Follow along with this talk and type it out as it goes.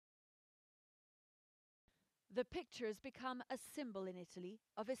The pictures become a symbol in Italy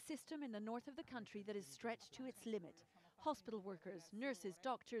of a system in the north of the country that is stretched to its limit. Hospital workers, nurses,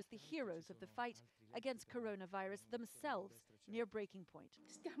 doctors, the heroes of the fight against coronavirus, themselves near breaking point.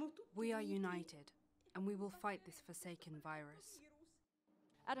 We are united, and we will fight this forsaken virus.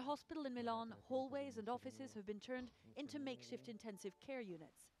 At a hospital in Milan, hallways and offices have been turned into makeshift intensive care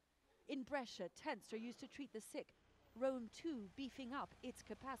units. In Brescia, tents are used to treat the sick. Rome, too, beefing up its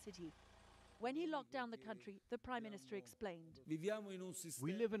capacity. When he locked down the country, the Prime Minister explained.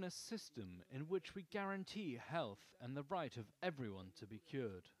 We live in a system in which we guarantee health and the right of everyone to be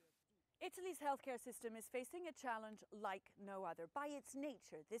cured. Italy's healthcare system is facing a challenge like no other. By its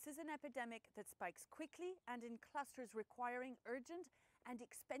nature, this is an epidemic that spikes quickly and in clusters requiring urgent and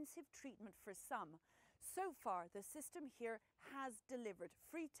expensive treatment for some. So far, the system here has delivered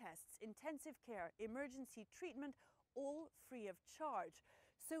free tests, intensive care, emergency treatment, all free of charge.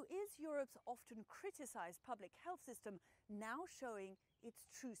 So is Europe's often criticised public health system now showing its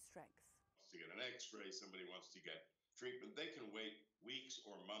true strength? To get an X-ray, somebody wants to get treatment, they can wait weeks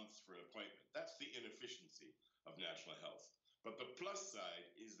or months for an appointment. That's the inefficiency of national health. But the plus side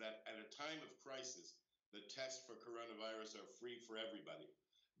is that at a time of crisis, the tests for coronavirus are free for everybody.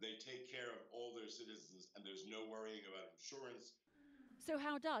 They take care of all their citizens, and there's no worrying about insurance. So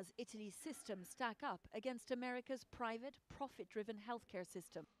how does Italy's system stack up against America's private, profit-driven healthcare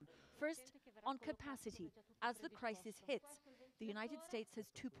system? First, on capacity. As the crisis hits, the United States has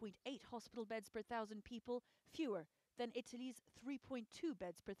 2.8 hospital beds per 1,000 people, fewer than Italy's 3.2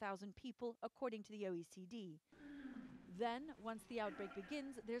 beds per 1,000 people, according to the OECD. Then, once the outbreak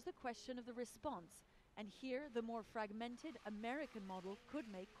begins, there's the question of the response. And here, the more fragmented American model could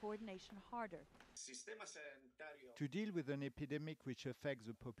make coordination harder. To deal with an epidemic which affects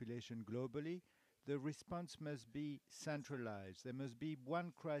the population globally, the response must be centralized. There must be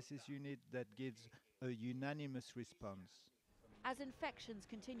one crisis unit that gives a unanimous response. As infections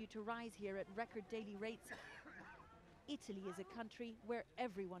continue to rise here at record daily rates, Italy is a country where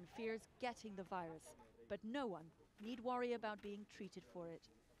everyone fears getting the virus, but no one need worry about being treated for it.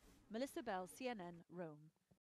 Melissa Bell, CNN, Rome.